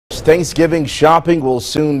Thanksgiving shopping will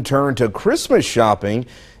soon turn to Christmas shopping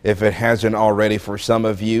if it hasn't already for some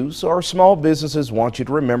of you. So our small businesses want you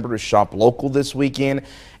to remember to shop local this weekend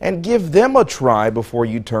and give them a try before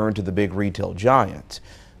you turn to the big retail giant.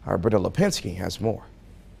 Our Britta Lipinski has more.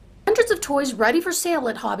 Hundreds of toys ready for sale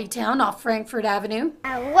at Hobbytown off Frankfort Avenue.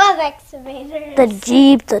 I love excavators. The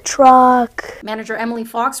Jeep, the truck. Manager Emily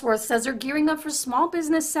Foxworth says they're gearing up for Small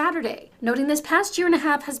Business Saturday, noting this past year and a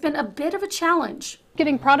half has been a bit of a challenge.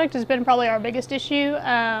 Getting product has been probably our biggest issue.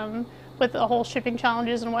 With the whole shipping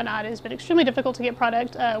challenges and whatnot, it's been extremely difficult to get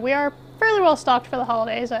product. We are fairly well stocked for the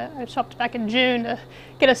holidays. I shopped back in June to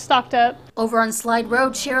get us stocked up. Over on Slide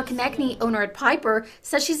Road, Shara Konechny, owner at Piper,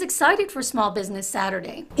 says she's excited for Small Business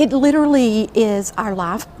Saturday. It literally is our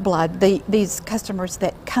lifeblood, these customers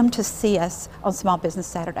that come to see us on Small Business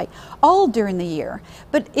Saturday, all during the year.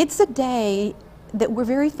 But it's a day that we're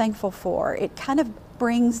very thankful for. It kind of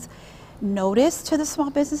brings notice to the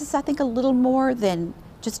small businesses, I think, a little more than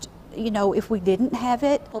just, you know, if we didn't have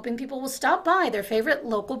it. Hoping people will stop by their favorite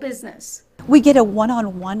local business. We get a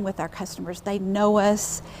one-on-one with our customers. They know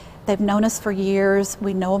us. They've known us for years.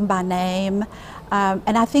 We know them by name.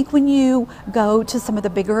 And I think when you go to some of the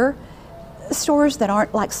bigger stores that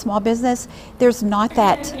aren't like small business, there's not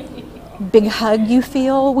that big hug you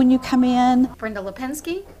feel when you come in. Brenda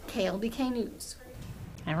Lipinski, KLBK News.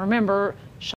 And remember,